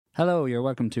Hello, you're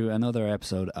welcome to another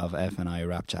episode of F&I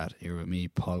Rap Chat. Here with me,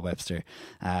 Paul Webster.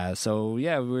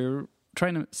 We're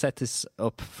trying to set this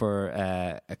up for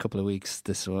a couple of weeks.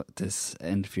 This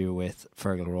interview with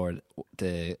Feargal Ward,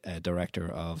 the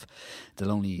director of The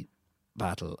Lonely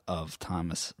Battle of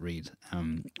Thomas Reid.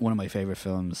 One of my favourite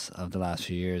films of the last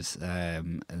few years. A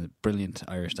brilliant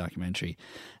Irish documentary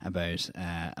about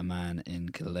a man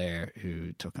in Kildare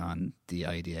who took on the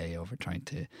IDA over trying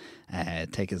to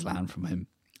take his land from him.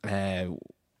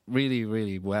 Really,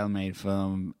 really well made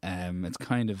film. It's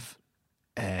kind of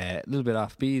a little bit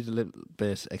offbeat, a little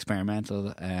bit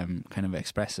experimental, kind of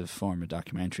expressive form of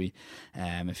documentary.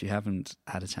 If you haven't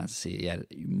had a chance to see it yet,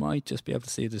 you might just be able to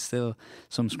see it. There's still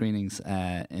some screenings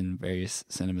in various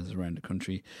cinemas around the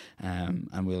country,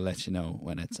 and we'll let you know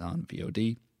when it's on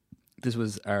VOD. This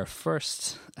was our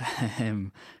first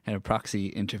kind of proxy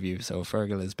interview. So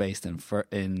Feargal is based in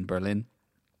Berlin.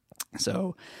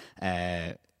 So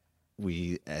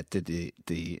we did the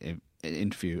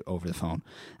interview over the phone,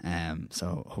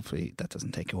 so hopefully that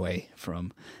doesn't take away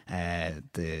from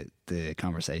the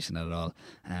conversation at all.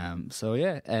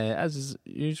 As is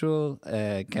usual,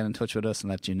 get in touch with us and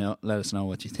let us know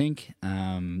what you think.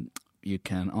 You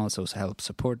can also help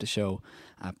support the show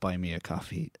at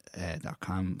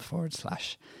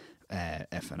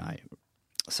buymeacoffee.com/FNI.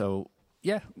 So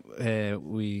we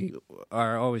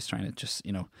are always trying to just,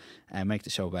 make the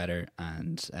show better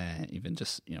and even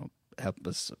just, help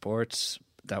us support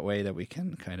that way, that we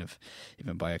can kind of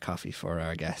even buy a coffee for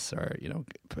our guests, or,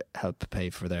 help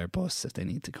pay for their bus if they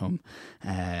need to come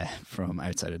from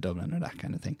outside of Dublin or that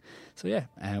kind of thing. So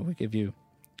we give you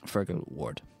Feargal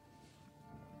Ward.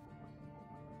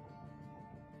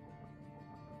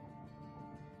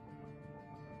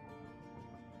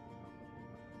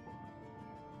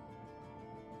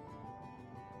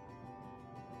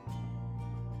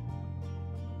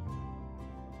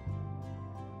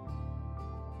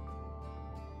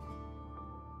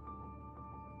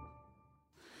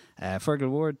 Feargal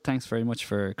Ward, thanks very much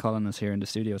for calling us here in the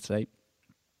studio today.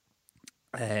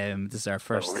 This is our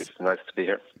first. It's nice to be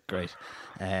here. Great.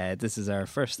 This is our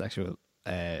first actual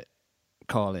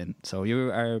call in. So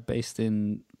you are based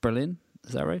in Berlin,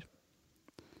 is that right?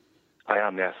 I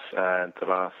am, yes. The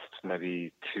last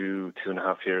maybe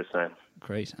 2.5 years now.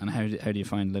 Great. And how do you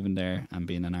find living there and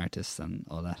being an artist and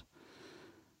all that?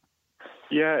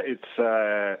 Yeah, it's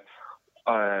a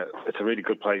really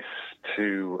good place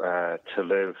to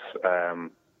live.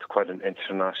 It's quite an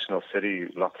international city.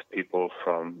 Lots of people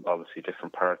from obviously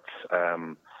different parts.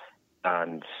 And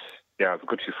I have a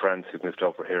good few friends who've moved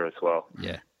over here as well.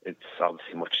 Yeah, it's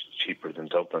obviously much cheaper than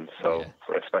Dublin. So,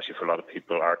 especially for a lot of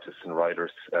people, artists and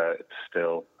writers, it's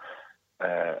still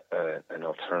an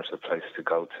alternative place to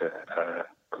go to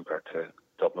compared to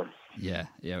Dublin. Yeah.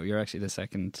 You're actually the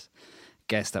second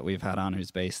guest that we've had on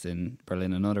who's based in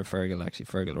Berlin. Another Feargal, actually,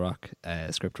 Feargal Rock,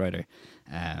 scriptwriter.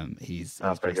 He's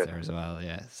based there as well.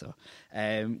 Yeah. So,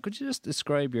 could you just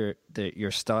describe your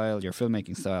style, your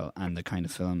filmmaking style, and the kind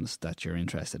of films that you're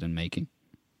interested in making?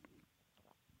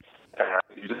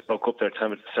 You just spoke up there.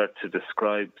 Time to start to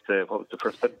describe what was the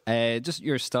first bit? Just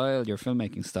your style, your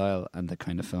filmmaking style, and the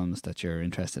kind of films that you're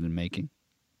interested in making.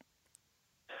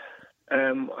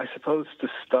 I suppose the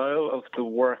style of the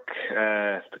work,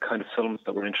 the kind of films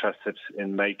that we're interested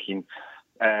in making,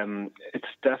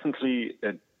 it's definitely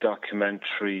a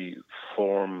documentary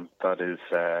form that is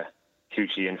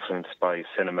hugely influenced by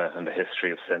cinema and the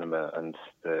history of cinema and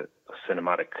the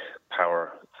cinematic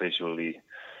power visually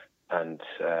and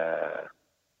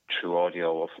through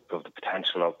audio of the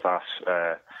potential of that.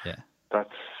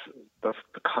 That's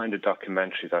the kind of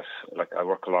documentary that, like, I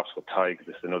work a lot with Tig.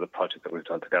 This is another project that we've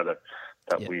done together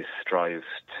that we strive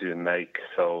to make.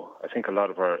 So I think a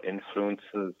lot of our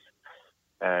influences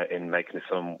in making the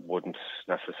film wouldn't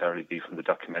necessarily be from the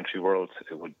documentary world.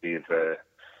 It would be the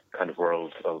kind of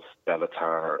world of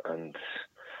Bellatar and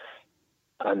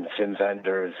film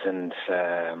vendors, and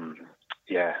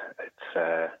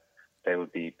they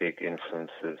would be big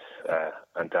influences,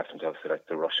 and definitely obviously like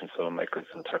the Russian filmmakers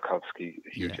and Tarkovsky, a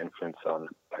huge influence on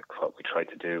like what we try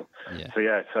to do. So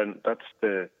that's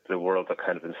the world that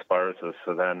kind of inspires us.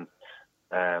 So then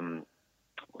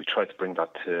we try to bring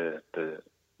that to the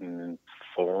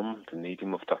form, the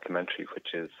medium of documentary,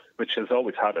 which has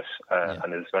always had it,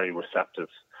 and is very receptive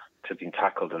to being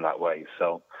tackled in that way.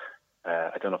 So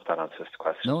I don't know if that answers the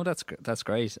question. No, that's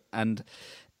great. And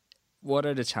what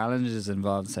are the challenges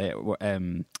involved, say,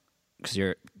 because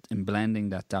you're in blending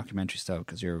that documentary style,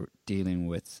 because you're dealing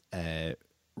with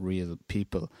real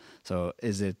people? So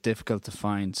is it difficult to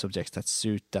find subjects that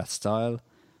suit that style,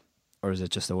 or is it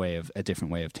just a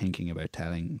different way of thinking about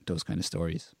telling those kind of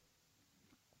stories?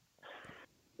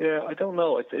 Yeah, I don't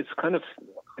know. It's kind of,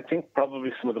 I think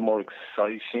probably some of the more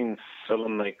exciting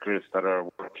filmmakers that are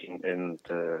working in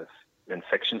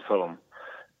fiction film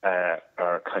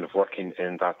are kind of working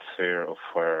in that sphere of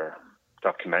where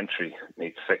documentary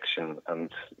meets fiction,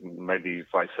 and maybe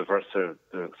vice versa.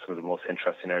 Some of the most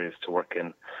interesting areas to work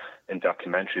in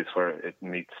documentaries where it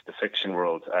meets the fiction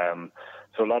world.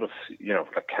 So a lot of,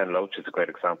 like Ken Loach is a great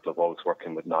example of always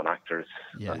working with non-actors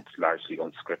and largely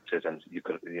unscripted. And you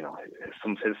could,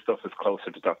 some of his stuff is closer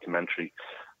to documentary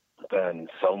than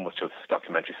so much of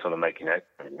documentary filmmaking out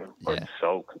there, where it's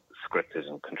so scripted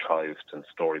and contrived and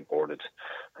storyboarded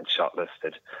and shot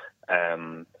listed.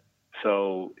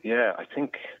 So yeah, I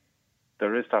think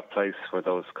there is that place where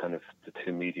those kind of the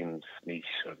two mediums meet,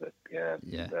 or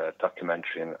the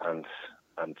documentary and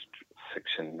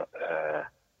fiction,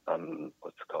 and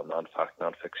what's it called,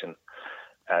 non-fiction,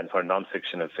 and where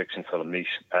non-fiction and fiction film meet.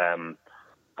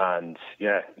 And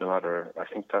yeah, no matter, I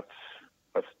think that's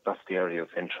the area of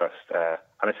interest, and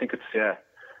I think it's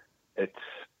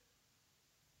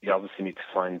you obviously need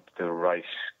to find the right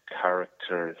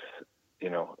characters,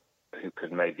 who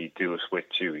could maybe do it with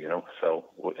you, So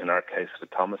in our case with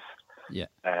Thomas,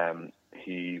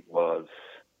 he was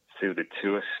suited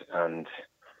to it, and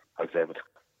I was able to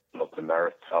look the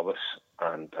merits of it,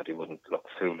 and that he wouldn't look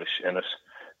foolish in it,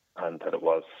 and that it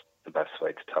was the best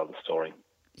way to tell the story.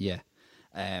 Yeah.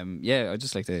 I'd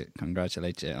just like to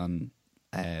congratulate you on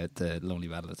the Lonely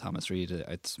Battle of Thomas Reid.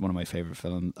 It's one of my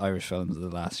favourite Irish films of the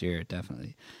last year,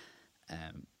 definitely.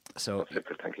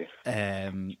 Super, thank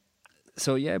you.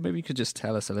 So yeah, maybe you could just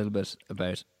tell us a little bit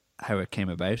about how it came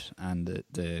about and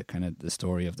the kind of the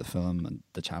story of the film and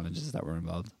the challenges that were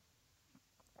involved.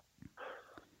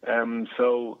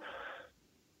 So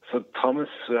Thomas,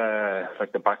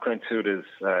 like the background to it is,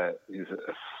 he's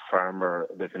a farmer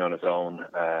living on his own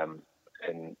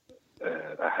in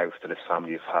a house that his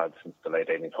family have had since the late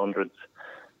 1800s,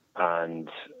 and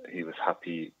he was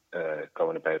happy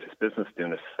going about his business,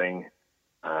 doing his thing,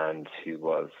 and he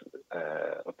was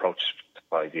approached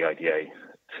by the IDA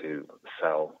to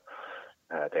sell.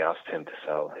 They asked him to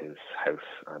sell his house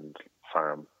and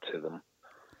farm to them.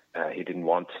 He didn't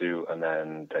want to, and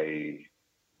then they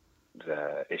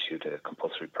issued a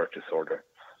compulsory purchase order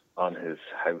on his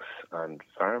house and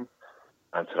farm,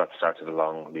 and so that started a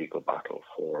long legal battle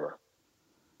for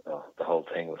the whole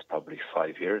thing was probably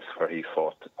 5 years, where he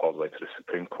fought all the way to the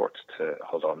Supreme Court to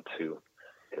hold on to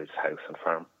his house and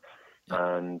farm.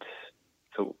 And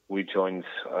so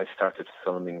I started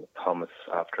filming Thomas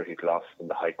after he'd lost in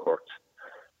the High Court.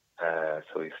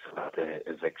 So he still had the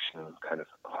eviction kind of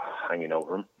hanging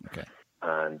over him. Okay.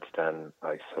 And then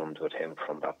I filmed with him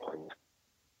from that point.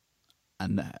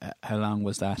 And how long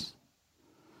was that?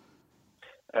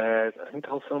 I think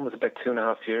the whole film was about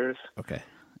 2.5 years. Okay.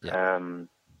 Yeah.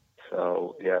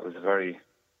 So yeah, it was a very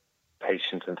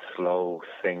patient and slow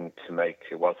thing to make.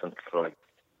 It wasn't like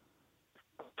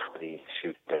 20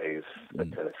 shoot days in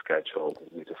a schedule.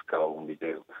 We just go and we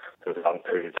do. There was long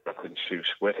periods where I couldn't shoot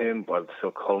with him, but I'd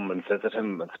still come and visit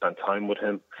him and spend time with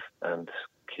him and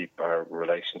keep our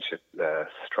relationship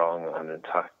strong and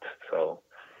intact. So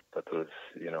that there was,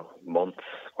 months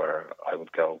where I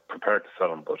would go prepared to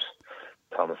film, but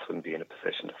Thomas wouldn't be in a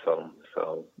position to film.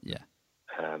 So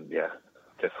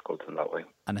difficult in that way.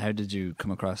 And how did you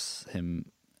come across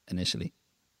him initially?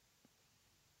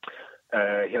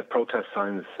 He had protest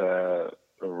signs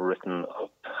written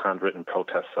up, handwritten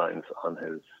protest signs on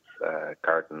his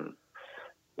garden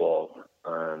wall,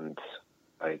 and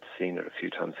I'd seen it a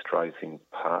few times driving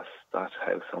past that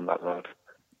house on that road.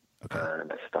 Okay.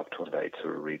 And I stopped one day to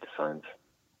read the signs.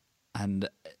 And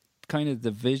kind of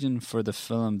the vision for the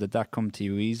film, did that come to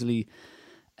you easily?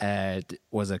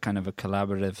 Was it kind of a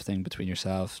collaborative thing between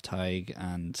yourself, Tig,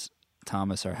 and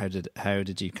Thomas, or how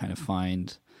did you kind of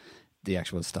find the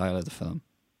actual style of the film?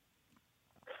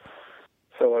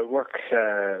 So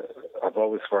I've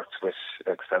always worked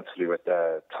extensively with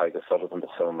Tig Sullivan, the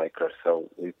filmmaker. So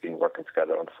we've been working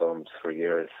together on films for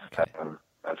years. Okay.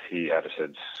 And he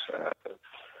edited,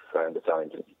 sound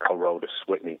designed, and co-wrote it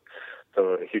with me. So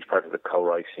a huge part of the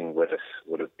co-writing with it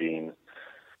would have been,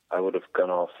 I would have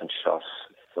gone off and shot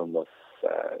some of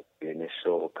the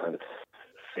initial kind of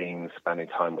scenes, spending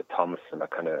time with Thomas in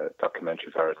that kind of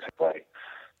documentary vertic way.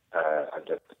 And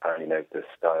just ironing out the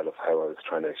style of how I was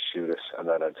trying to shoot it, and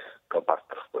then I'd go back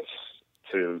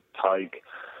to Tig,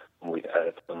 and we'd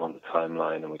edit them on the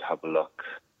timeline, and we'd have a look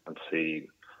and see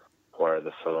where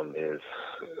the film is.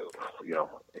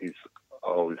 He's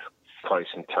always quite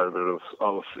interrogative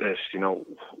of it.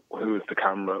 Who is the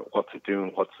camera? What's it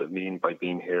doing? What's it mean by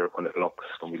being here? When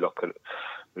we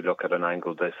look at an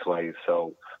angle this way.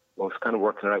 So was kind of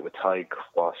working it out with Tyke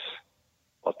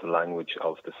what the language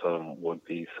of the film would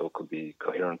be, so it could be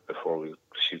coherent before we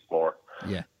shoot more.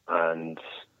 Yeah. And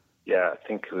yeah, I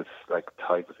think it was like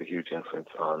Tyke was a huge influence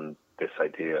on this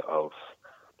idea of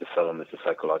the film as a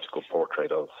psychological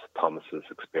portrait of Thomas's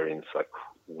experience. Like,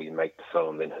 we make the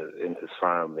film in his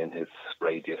farm, in his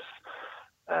radius.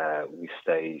 We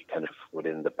stay kind of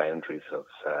within the boundaries of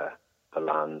the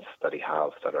lands that he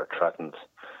has that are threatened.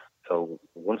 So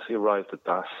once we arrived at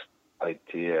that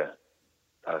idea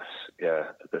that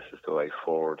this is the way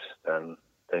forward, then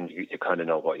you kind of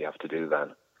know what you have to do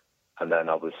then. And then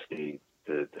obviously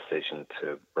the decision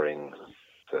to bring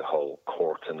the whole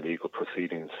court and legal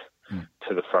proceedings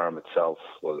to the farm itself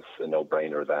was a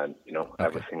no-brainer then. You know, Okay.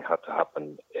 Everything had to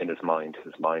happen in his mind.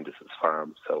 His mind is his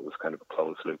farm, so it was kind of a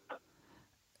closed loop.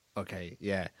 Okay,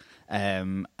 yeah.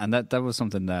 And that was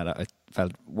something that I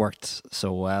felt worked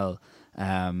so well.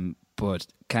 But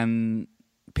can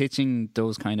pitching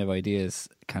those kind of ideas,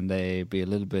 can they be a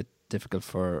little bit difficult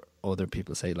for other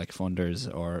people, say like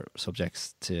funders or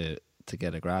subjects to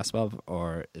get a grasp of,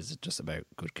 or is it just about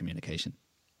good communication?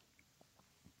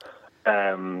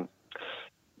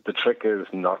 The trick is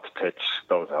not to pitch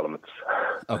those elements.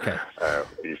 Okay.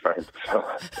 You find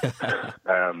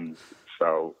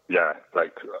so yeah,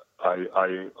 like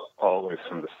I always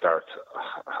from the start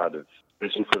had a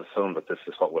vision for the film that this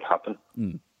is what would happen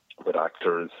with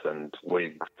actors and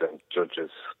wigs and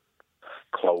judges,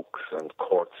 cloaks and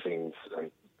court scenes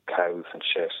and cows and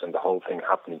shit and the whole thing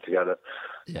happening together.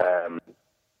 Yeah.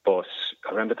 But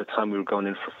I remember at the time we were going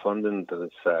in for funding, there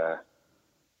was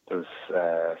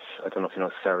I don't know if you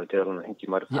know Sarah Dillon. I think you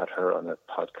might have had her on a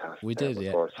podcast. We did,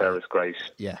 before. yeah. Sarah's great.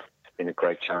 Yeah. Been a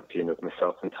great champion of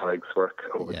myself and Tyke's work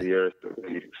over the years. It was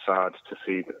really sad to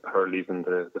see her leaving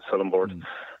the film board.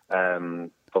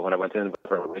 But when I went in with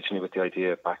her originally with the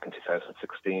idea back in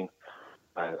 2016,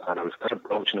 and I was kind of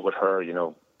broaching it with her, you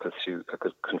know, because I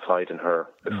could confide in her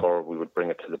before we would bring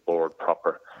it to the board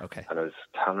proper. Okay. And I was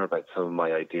telling her about some of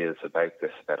my ideas about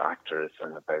this, about actors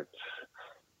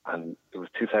and it was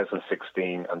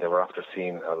 2016, and they were after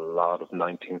seeing a lot of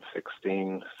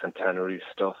 1916 centenary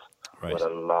stuff, Right. with a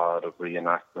lot of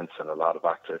reenactments and a lot of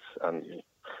actors. And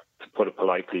to put it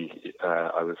politely,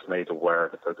 I was made aware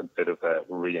that there's a bit of a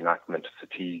reenactment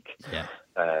fatigue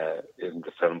in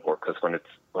the film board, because when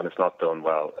it's not done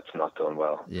well, it's not done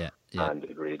well. Yeah. And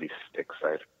it really sticks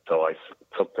out. So I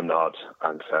took the nod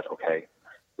and said, okay,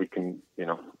 we can, you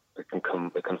know, it can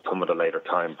come at a later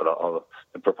time, but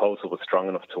the proposal was strong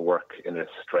enough to work in a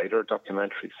straighter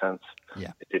documentary sense.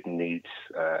 Yeah. It didn't need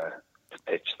to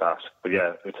pitch that. But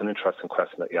yeah, it's an interesting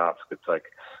question that you ask. It's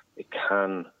like, it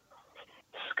can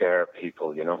scare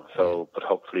people, you know. So, but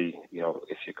hopefully, you know,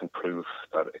 if you can prove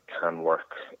that it can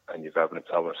work and you've evidence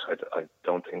of it, I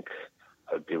don't think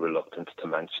I'd be reluctant to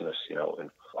mention it, you know,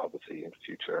 obviously in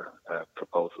future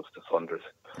proposals to funders.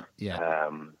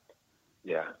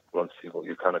 Yeah. Once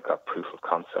you've kind of got proof of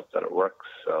concept that it works.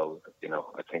 So, you know,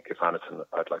 I think if anything,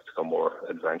 I'd like to go more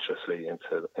adventurously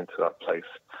into that place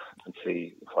and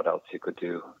see what else you could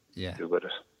do with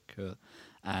it. Cool.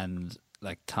 And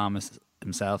like Thomas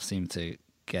himself seemed to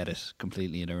get it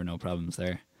completely, and there were no problems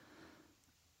there.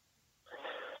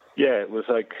 Yeah, it was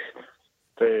like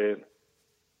the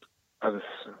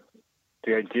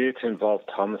idea to involve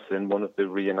Thomas in one of the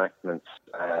reenactments.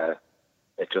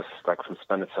 It just, like, from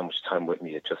spending so much time with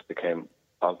me, it just became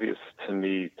obvious to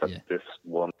me that this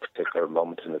one particular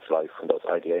moment in his life, when those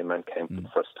IDA men came for the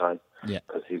first time,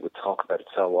 because he would talk about it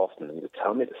so often and he would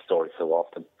tell me the story so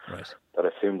often, that I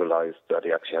soon realised that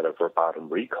he actually had a verbatim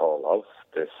recall of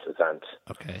this event.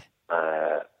 Okay.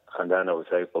 And then I was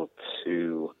able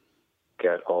to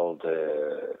get all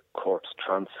the court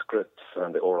transcripts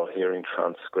and the oral hearing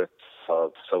transcripts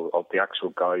of the actual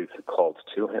guys who called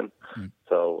to him.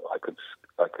 So I could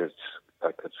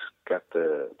get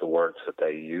the words that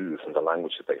they use and the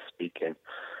language that they speak in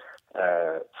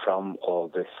from all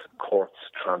this court's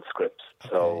transcripts. Okay.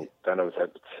 So then I was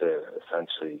able to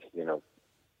essentially, you know,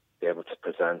 be able to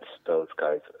present those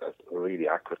guys as really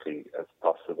accurately as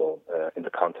possible in the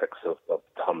context of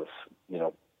Thomas, you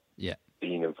know,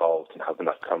 being involved and having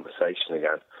that conversation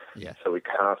again. Yeah. So we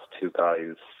cast two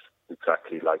guys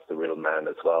exactly like the real men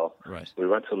as well. Right. We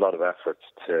went to a lot of efforts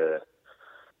to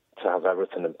have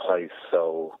everything in place.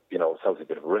 So, you know, it's always a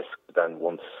bit of risk. But then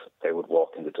once they would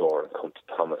walk in the door and come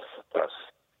to Thomas,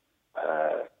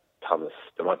 Thomas,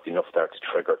 there might be enough there to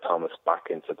trigger Thomas back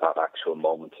into that actual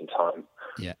moment in time.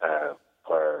 Yeah.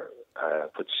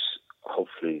 Which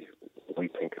hopefully we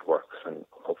think it works, and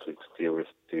hopefully the viewers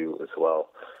do as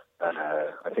well.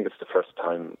 I think it's the first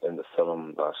time in the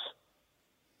film that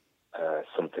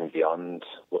something beyond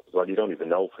well, you don't even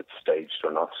know if it's staged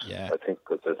or not. Yeah. I think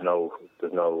that there's no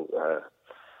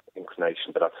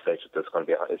inclination at that stage that it's going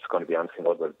to be anything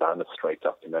other than a straight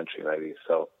documentary, maybe.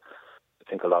 So I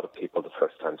think a lot of people the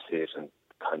first time see it and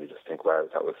kind of just think, wow,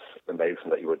 that was amazing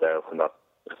that you were there when that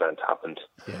event happened.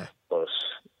 Yeah. But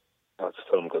as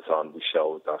the film goes on, we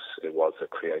show that it was a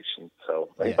creation. So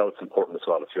I think that's important as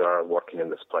well. If you are working in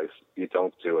this place, you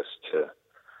don't do it to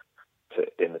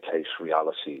imitate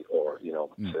reality or,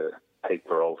 to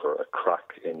paper over a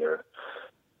crack in your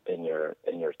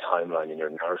timeline, in your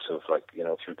narrative. Like,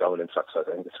 if you're going into that side,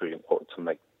 I think it's really important to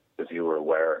make the viewer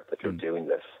aware that you're doing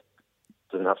this.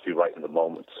 It doesn't have to be right in the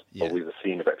moment, but we have a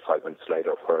scene about 5 minutes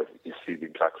later where you see the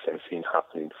exact same scene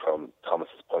happening from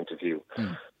Thomas's point of view.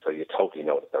 So you totally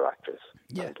know that they're actors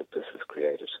and that this is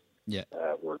created. Yeah.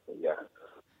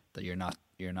 That you're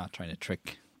not trying to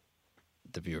trick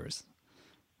the viewers.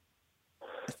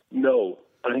 No,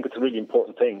 I think it's a really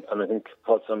important thing, and I think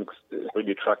I'm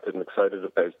really attracted and excited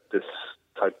about this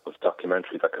type of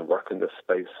documentary that can work in this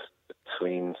space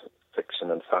between fiction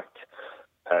and fact.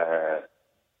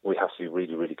 We have to be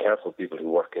really, really careful, people who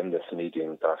work in this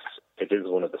medium, that it is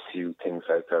one of the few things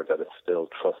out there that is still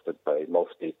trusted by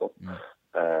most people.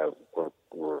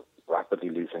 We're rapidly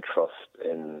losing trust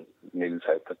in news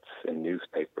outlets, in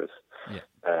newspapers.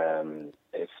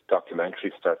 If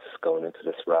documentary starts going into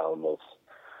this realm of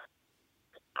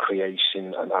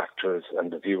creation and actors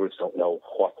and the viewers don't know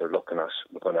what they're looking at,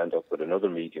 we're going to end up with another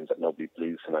medium that nobody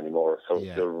believes in anymore. So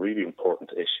there are really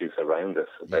important issues around this,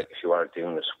 about if you are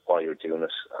doing it, why you're doing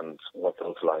it, and what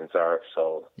those lines are.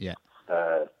 So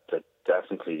that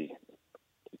definitely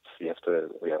we have to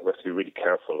be really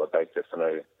careful about this, and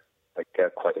I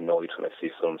get quite annoyed when I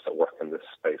see films that work in this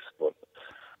space, but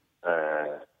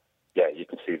you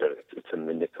can see that it's a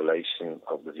manipulation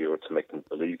of the viewer to make them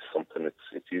believe something.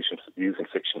 It's using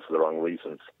fiction for the wrong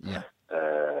reasons.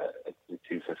 It's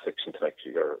using fiction to make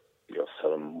your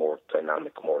film more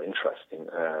dynamic, more interesting.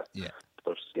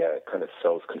 But it kind of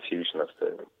sows confusion as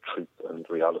to truth and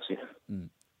reality.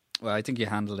 Well, I think you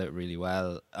handled it really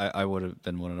well. I would have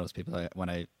been one of those people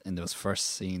in those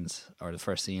first scenes, or the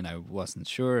first scene, I wasn't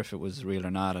sure if it was real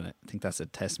or not, and I think that's a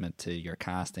testament to your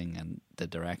casting and the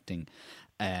directing.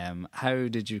 How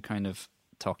did you kind of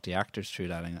talk the actors through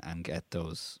that and get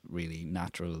those really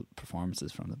natural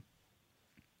performances from them?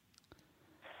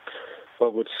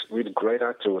 Well, we had a great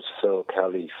actor with Phil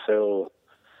Kelly. Phil,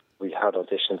 we had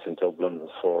auditions in Dublin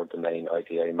for the main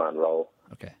IDA man role.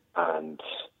 Okay. And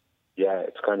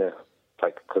it's kind of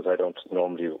like, because I don't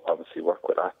normally obviously work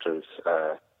with actors,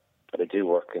 but I do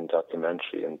work in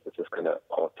documentary, and there's this kind of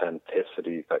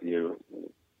authenticity that you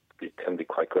can be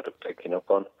quite good at picking up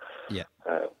on.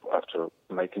 After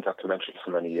making documentaries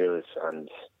for many years, and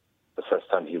the first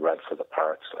time he read for the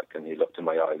part, and he looked in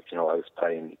my eyes, I was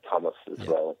playing Thomas as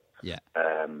well.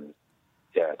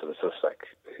 There was just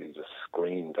he just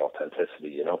screamed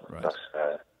authenticity, Right.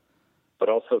 That, but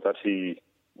also that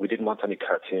we didn't want any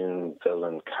cartoon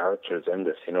villain characters in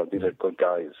this. These are good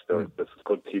guys. There's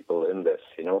good people in this.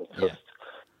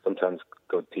 Sometimes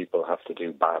good people have to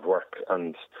do bad work,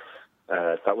 and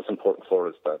that was important for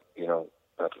us. That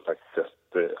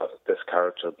this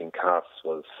character being cast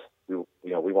was, we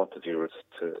want the viewers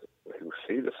who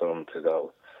see the film to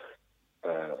go,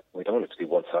 we don't want it to be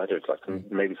one-sided.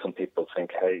 Maybe some people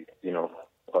think, hey,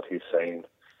 what he's saying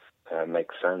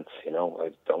makes sense. I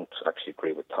don't actually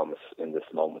agree with Thomas in this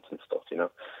moment and stuff.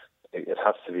 It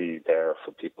has to be there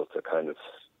for people to kind of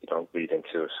read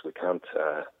into it. We can't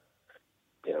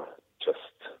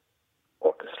just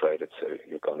orchestrate it so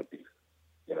you're going to be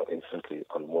instantly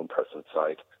on one person's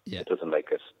side. It doesn't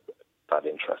make it that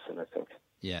interesting, I think.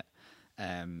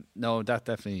 No, that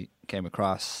definitely came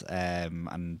across,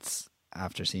 and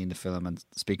after seeing the film and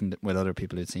speaking with other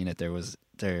people who'd seen it,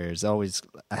 there's always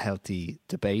a healthy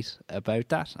debate about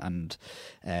that, and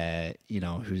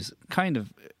whose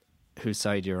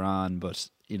side you're on, but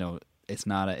it's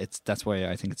not that's why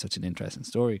I think it's such an interesting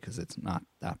story, because it's not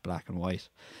that black and white.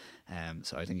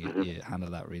 So I think you handle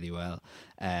that really well.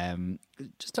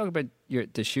 Just talk about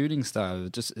the shooting style.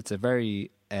 It's a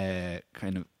very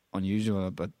kind of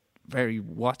unusual but very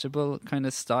watchable kind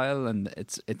of style, and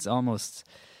it's almost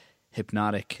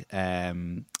hypnotic.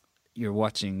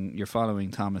 You're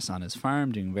following Thomas on his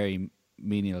farm doing very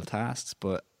menial tasks,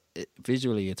 but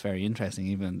visually it's very interesting.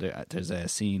 Even there's a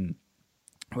scene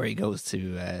where he goes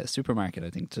to a supermarket, I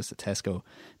think just a Tesco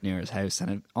near his house, and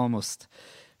it almost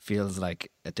feels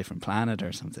like a different planet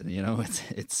or something.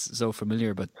 It's so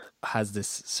familiar but has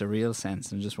this surreal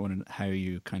sense, and I'm just wondering how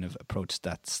you kind of approach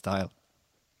that style.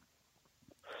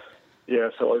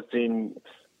 So I've been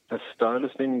The style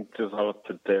has been developed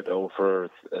a bit over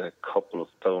a couple of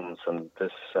films, and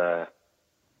this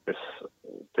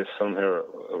film here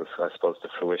was, I suppose, the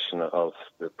fruition of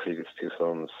the previous two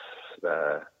films,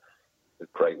 The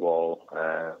Great Wall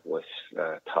with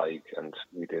Tig, and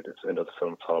we did another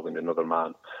film following Another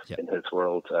Man in his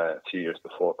world a few years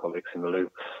before called Ix in the Loo.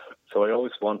 So I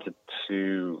always wanted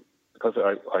to, because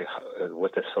I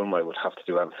with this film I would have to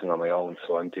do everything on my own,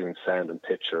 so I'm doing sound and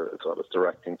picture as well as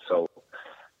directing. So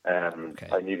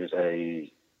I needed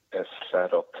a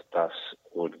setup that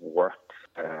would work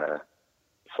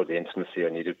for the intimacy I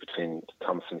needed between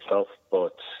Thomas and himself,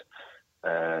 but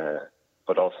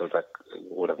also that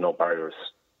would have no barriers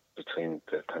between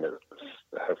the kind of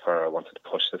how far I wanted to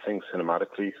push the thing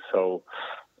cinematically. So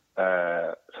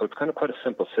it's kind of quite a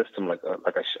simple system. Like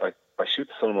I shoot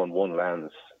the film on one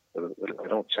lens. I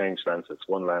don't change lenses.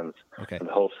 One lens, and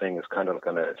the whole thing is kind of like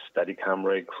on a Steadicam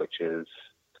rig, which is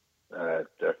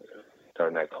they're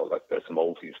now called, like, there's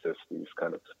Movies. There's these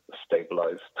kind of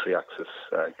stabilized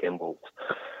 3-axis gimbals.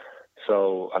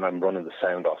 So, and I'm running the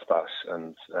sound off that,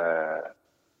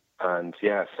 and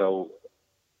yeah, so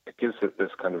it gives it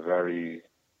this kind of very.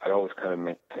 I always kind of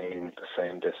maintain the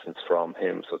same distance from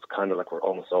him, so it's kind of like we're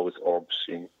almost always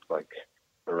orbiting like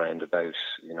around about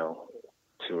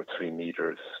 2 or 3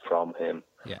 meters from him.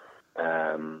 Yeah.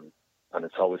 And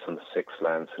it's always on the fixed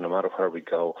lens, so no matter where we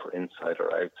go, for inside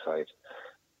or outside,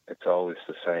 it's always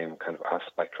the same kind of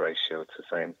aspect ratio. It's the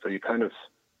same. So you kind of,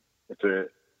 it's a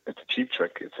cheap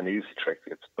trick. It's an easy trick.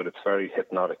 But it's very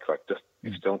hypnotic. Like, just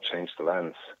if you don't change the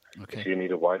lens, if you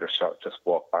need a wider shot, just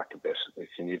walk back a bit. If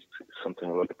you need something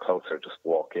a little bit closer, just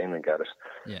walk in and get it.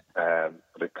 Yeah.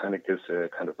 But it kind of gives a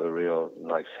kind of a real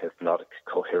nice hypnotic,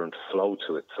 coherent flow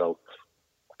to it. So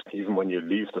even when you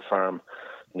leave the farm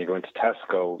and you go into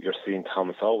Tesco, you're seeing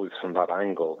Thomas always from that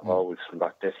angle, always from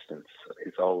that distance.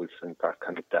 He's always in that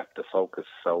kind of depth of focus.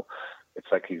 So it's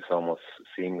like he's almost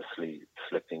seamlessly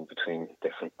slipping between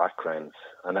different backgrounds.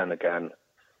 And then again,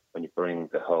 when you bring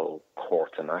the whole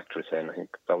court and actors in, I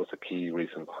think that was the key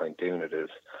reason behind doing it, is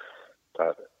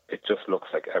that it just looks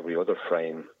like every other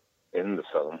frame in the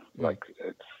film. Like,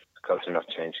 it's because you're not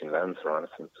changing lens or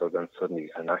anything. So then suddenly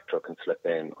an actor can slip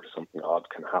in or something odd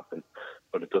can happen,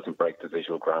 but it doesn't break the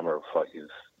visual grammar of what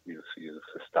you've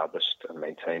established and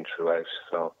maintained throughout.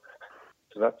 So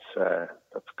that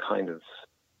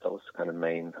was kind of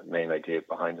main idea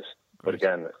behind it. But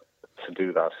again, to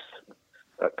do that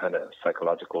kind of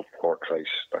psychological portrait,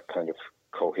 that kind of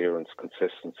coherence,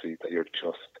 consistency, that you're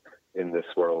just in this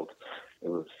world, it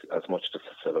was as much to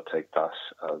facilitate that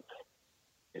as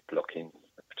it looking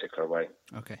a particular way.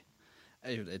 Okay.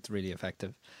 It's really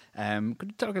effective. Could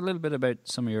you talk a little bit about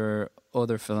some of your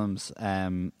other films?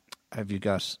 Have you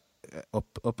got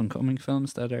up and coming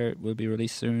films that will be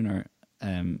released soon, or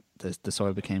The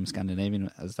Soil Became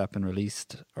Scandinavian, has that been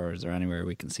released, or is there anywhere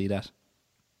we can see that?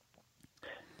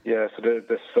 Yeah, so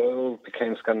the Soil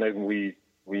Became Scandinavian,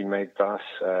 we made that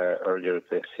earlier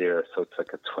this year, so it's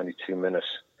like a 22-minute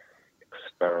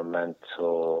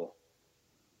experimental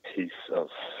piece of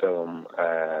film.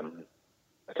 I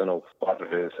don't know what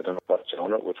it is. I don't know what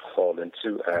genre it would fall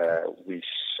into. We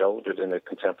showed it in a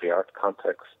contemporary art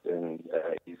context in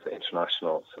ISA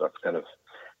International, so that's kind of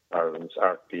Ireland's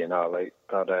art biennale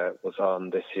that was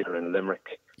on this year in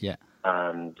Limerick. Yeah,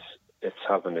 and it's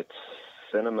having its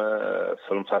cinema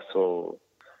film festival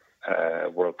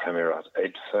world premiere at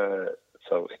IDFA.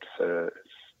 So it's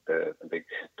the big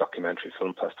documentary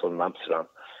film festival in Amsterdam.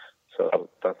 So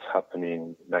that's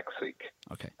happening next week.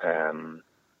 Okay.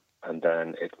 And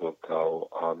then it will go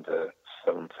on the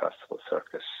film festival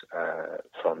circuit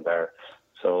from there.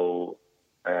 So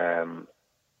I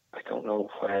don't know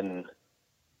when.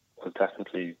 We'll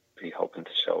definitely be hoping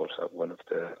to show it at one of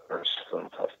the Irish film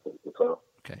festivals as well.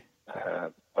 Okay.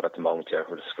 But at the moment, yeah,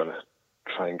 we're just going to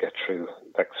try and get through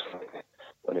next Friday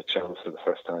when it shows for the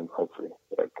first time, hopefully,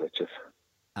 without glitches.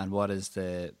 And what is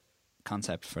the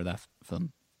concept for that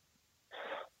film?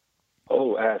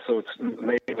 So it's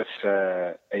made with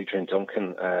Adrian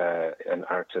Duncan, an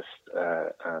artist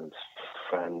and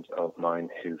friend of mine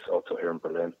who's also here in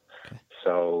Berlin. Okay.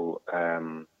 So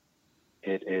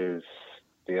it is,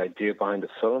 the idea behind the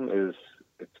film is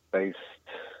it's based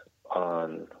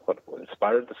on, what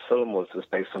inspired the film was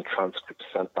based on transcripts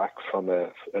sent back from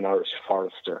an Irish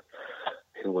forester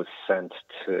who was sent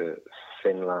to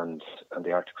Finland and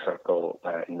the Arctic Circle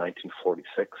in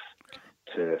 1946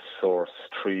 to source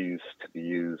trees to be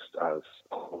used as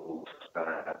poles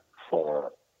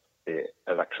for the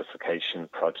electrification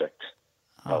project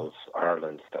of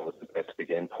Ireland that was about to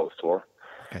begin post-war.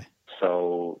 Okay.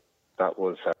 So that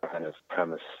was our kind of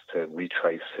premise, to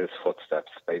retrace his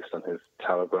footsteps based on his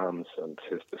telegrams and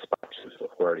his dispatches of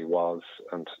where he was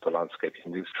and the landscape he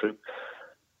moved through.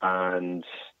 And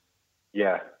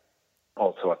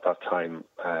also at that time,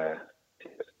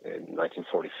 in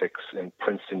 1946, in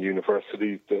Princeton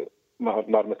University, the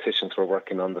mathematicians were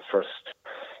working on the first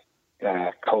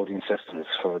coding systems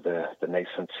for the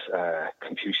nascent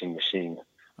computing machine.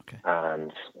 Okay.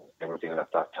 And they were doing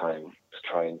at that time to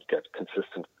try and get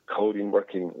consistent coding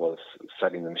working was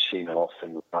setting the machine off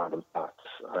in random paths,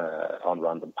 on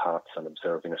random paths and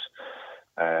observing it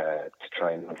to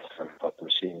try and understand what the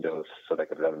machine does so they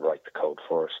could then write the code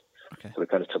for it. Okay. So we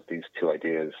kind of took these two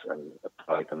ideas and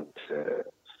applied them to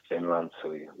Finland. So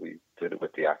we did it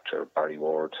with the actor Barry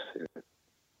Ward, who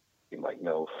you might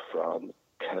know from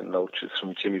Ken Loach's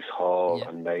from Jimmy's Hall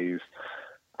and Maze.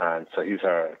 And so he's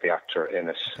the actor in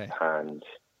it. Okay. And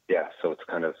so it's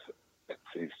kind of,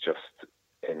 he's just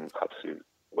in absolute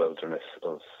wilderness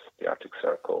of the Arctic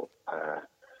Circle,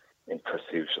 in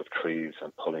pursuit of trees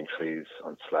and pulling trees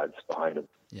on sleds behind him.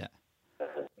 Yeah.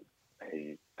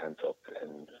 He ends up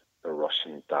in the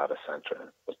Russian data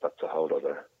center, but that's a whole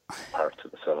other part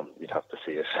of the film. You'd have to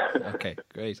see it. Okay,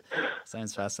 great.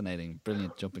 Sounds fascinating.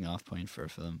 Brilliant jumping off point for a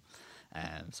film.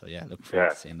 So looking forward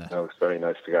to seeing that. No, it's very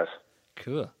nice to get.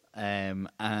 Cool. And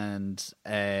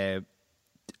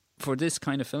for this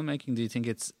kind of filmmaking, do you think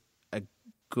it's a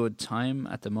good time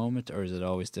at the moment, or is it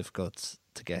always difficult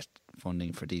to get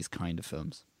funding for these kind of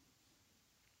films?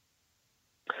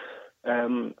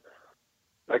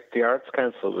 Like the Arts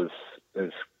Council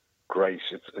is great.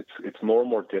 It's more and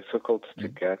more difficult to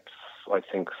get, I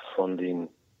think, funding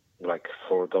like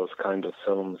for those kind of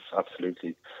films.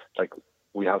 Absolutely. Like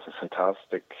we have a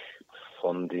fantastic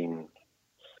funding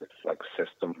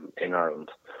system in Ireland.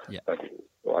 Yeah.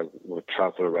 I would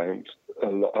travel around a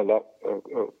lot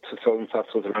to film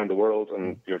festivals around the world,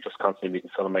 and you're just constantly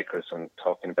meeting filmmakers and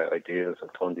talking about ideas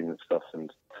and funding and stuff.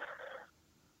 And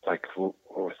like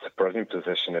we're a brilliant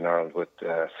position in Ireland with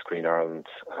Screen Ireland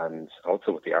and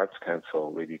also with the Arts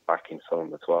Council really backing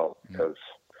film as well, because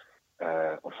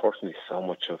unfortunately so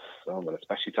much of film, and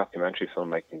especially documentary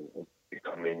filmmaking, is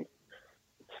becoming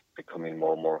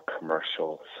more and more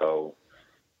commercial. So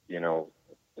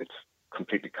it's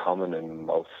completely common in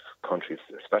most countries,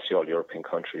 especially all European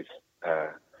countries.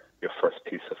 Your first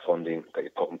piece of funding that you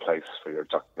put in place for your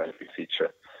documentary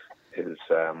feature is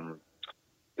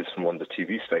from one of the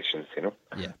TV stations,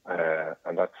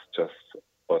 and that's just,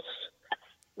 but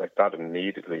like that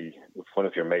immediately, if one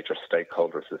of your major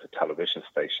stakeholders is a television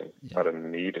station, that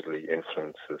immediately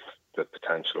influences the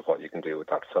potential of what you can do with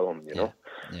that film,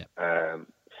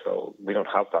 so we don't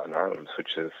have that in Ireland,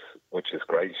 which is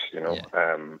great,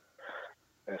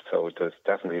 so there's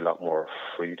definitely a lot more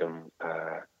freedom,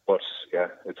 but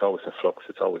it's always in flux,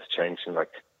 it's always changing.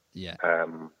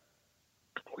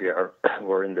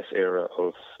 We're in this era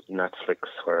of Netflix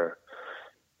where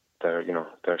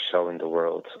they're showing the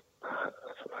world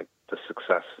like the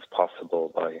success is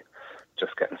possible by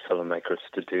just getting filmmakers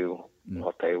to do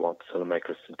what they want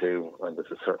filmmakers to do, and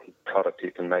there's a certain product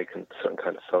you can make and a certain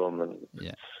kind of film, and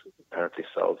it apparently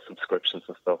sells subscriptions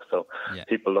and stuff. So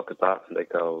people look at that and they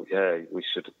go, we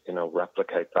should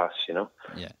replicate that,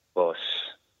 but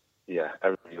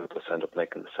everybody will just end up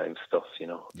making the same stuff,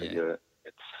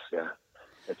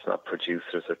 it's not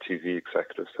producers or TV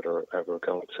executives that are ever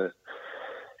going to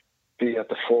be at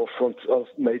the forefront of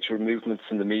major movements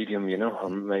in the medium, or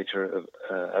major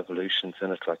evolutions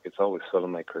in it. Like it's always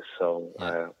filmmakers. So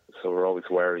we're always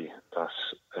wary that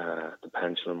the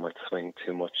pendulum might swing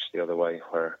too much the other way,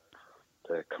 where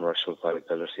the commercial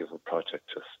viability of a project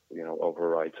just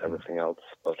overrides everything else.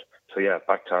 But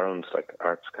back to Ireland, like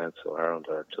Arts Council Ireland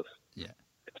are just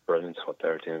it's brilliant what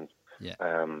they're doing.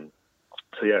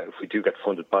 If we do get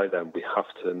funded by them, we have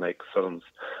to make films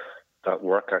that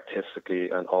work artistically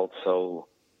and also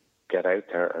get out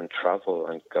there and travel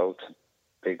and go to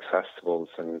big festivals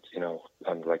and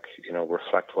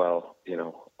reflect well,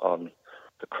 on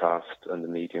the craft and the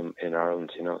medium in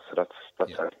Ireland, so that's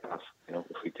our task,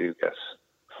 if we do get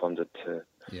funded to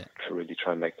really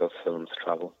try and make those films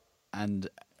travel. And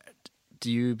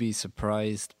do you be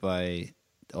surprised by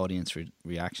the audience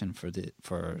reaction for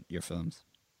your films?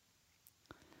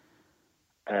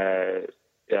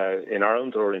 In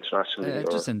Ireland or internationally?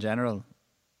 Just in general.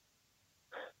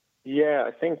 Yeah,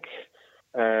 I think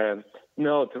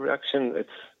no, the reaction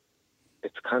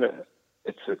it's kind of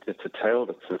it's a tale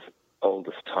that's as old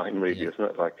as time, really, isn't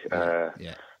it? Like,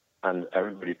 and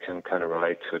everybody can kind of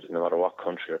relate to it, no matter what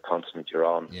country or continent you're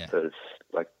on. There's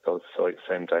like those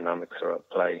same dynamics are at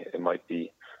play. It might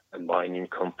be a mining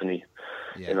company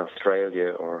in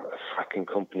Australia or a fracking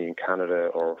company in Canada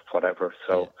or whatever.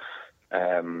 So.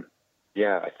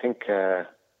 yeah, I think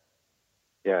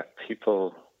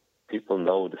people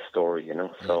know the story,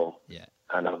 So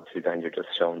and obviously then you're just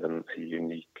showing them a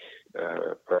unique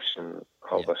version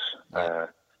of it.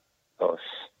 But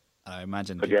I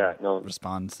imagine but people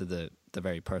respond to the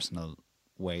very personal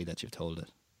way that you've told it.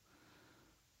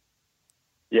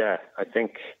 Yeah, I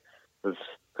think because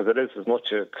it is as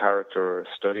much a character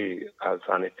study as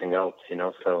anything else,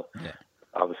 So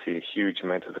obviously a huge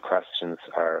amount of the questions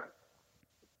are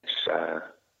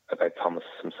about Thomas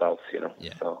himself,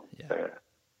 So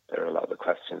there are a lot of the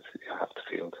questions that you have to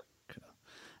field. Cool.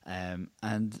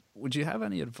 And would you have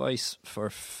any advice for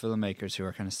filmmakers who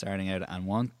are kind of starting out and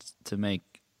want to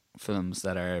make films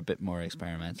that are a bit more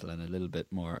experimental and a little bit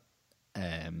more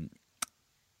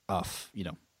off,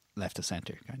 left of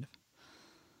centre, kind of?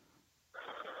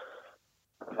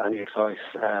 Any advice?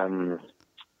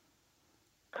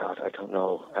 God, I don't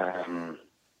know.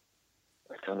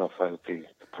 I don't know if I would be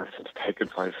the person to take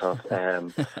advice off.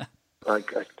 I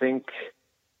think,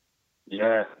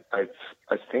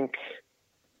 I think,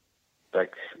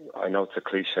 like, I know it's a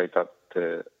cliche that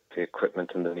the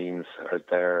equipment and the means are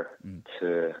there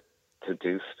to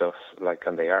do stuff, like,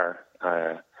 and they are.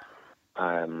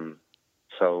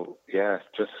 So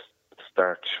just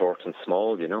start short and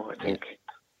small. I think,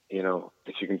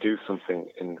 if you can do something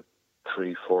in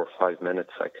 3, 4, 5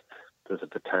 minutes, like, there's a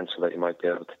potential that you might be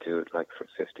able to do it like for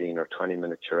 15 or 20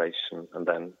 minute duration and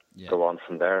then go on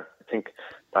from there. I think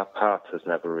that path has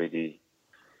never really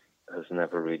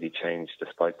changed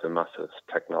despite the massive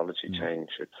technology change.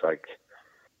 It's like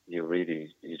you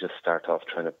just start off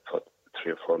trying to put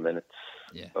 3 or 4 minutes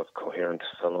of coherent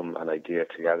film and idea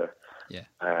together.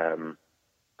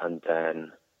 And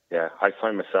then I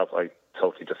find myself, I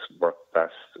totally just work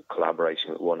best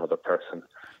collaboration with one other person.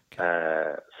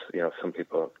 So, some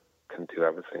people can do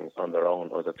everything on their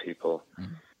own. Other people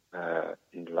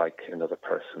like another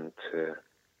person to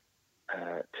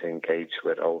engage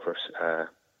with over.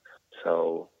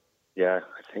 So I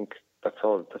think that's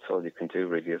all you can do,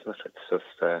 really, isn't it? It's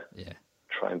just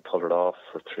try and pull it off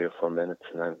for 3 or 4 minutes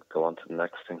and then go on to the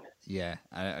next thing. Yeah,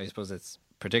 I suppose it's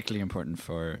particularly important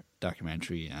for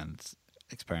documentary and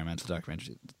experimental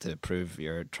documentary to prove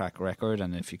your track record,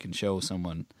 and if you can show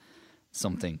someone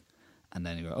something and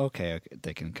then you go, okay,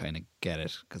 they can kind of get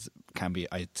it, because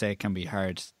I'd say it can be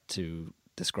hard to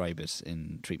describe it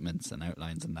in treatments and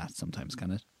outlines and that sometimes,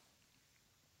 can it?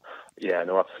 Yeah,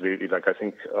 no, absolutely. Like, I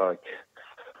think, I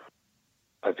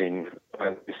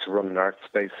used to run an art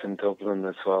space in Dublin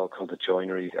as well called The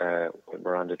Joinery with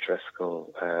Miranda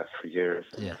Driscoll for years.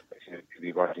 Yeah. You'd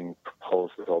be writing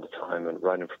proposals all the time and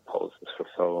writing proposals for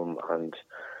film, and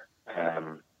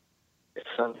it's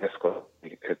so difficult.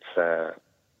 It's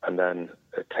and then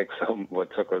it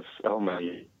took us so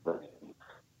many,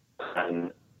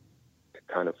 and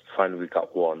kind of finally we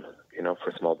got one, for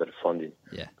a small bit of funding.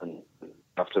 Yeah. And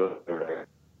after that, we were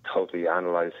totally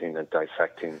analysing and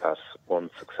dissecting that one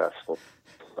successful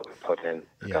that we put in.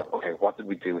 Yeah. Okay, what did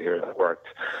we do here that worked?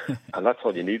 And that's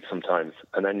all you need sometimes.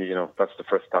 And then, that's the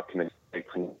first document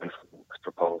when you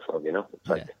proposal, It's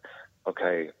like,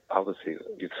 okay, obviously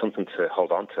you've something to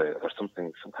hold on to, or some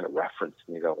kind of reference,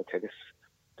 and you go, okay,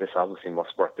 this obviously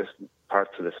must work. This part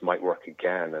of this might work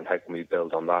again, and how can we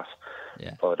build on that?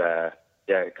 Yeah. But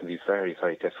it can be very,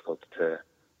 very difficult to,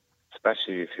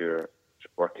 especially if you're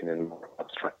working in more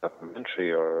abstract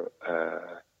documentary, or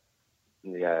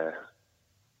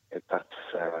that's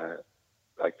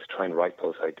like, to try and write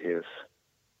those ideas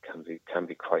can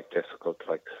be quite difficult.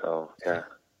 Like, so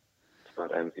it's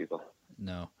not enviable.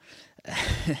 No,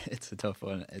 it's a tough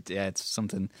one. It's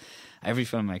something every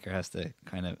filmmaker has to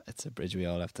it's a bridge we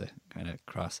all have to kind of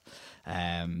cross.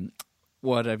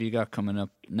 What have you got coming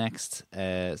up next,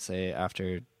 say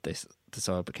after this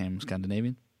all became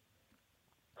Scandinavian?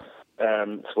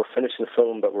 So we're finishing a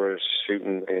film that we're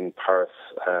shooting in Paris.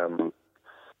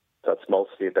 That's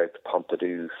mostly about the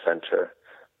Pompidou Centre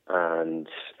and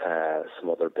some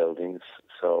other buildings.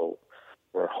 So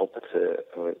we're hoping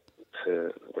we're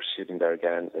shooting there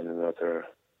again in another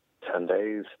 10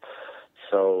 days.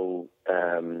 So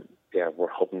we're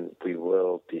hoping we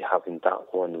will be having that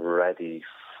one ready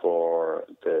for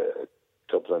the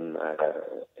Dublin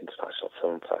International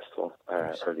Film Festival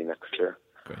early next year.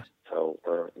 Great. So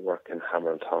we're working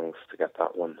hammer and tongs to get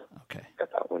that one. Okay.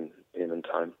 Get that one in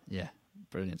time. Yeah,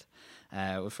 brilliant.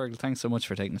 Well, Feargal, thanks so much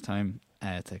for taking the time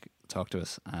to talk to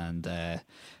us, and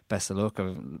best of luck.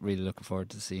 I'm really looking forward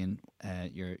to seeing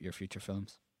your future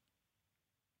films.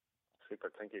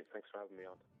 Super. Thank you. Thanks for having me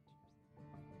on.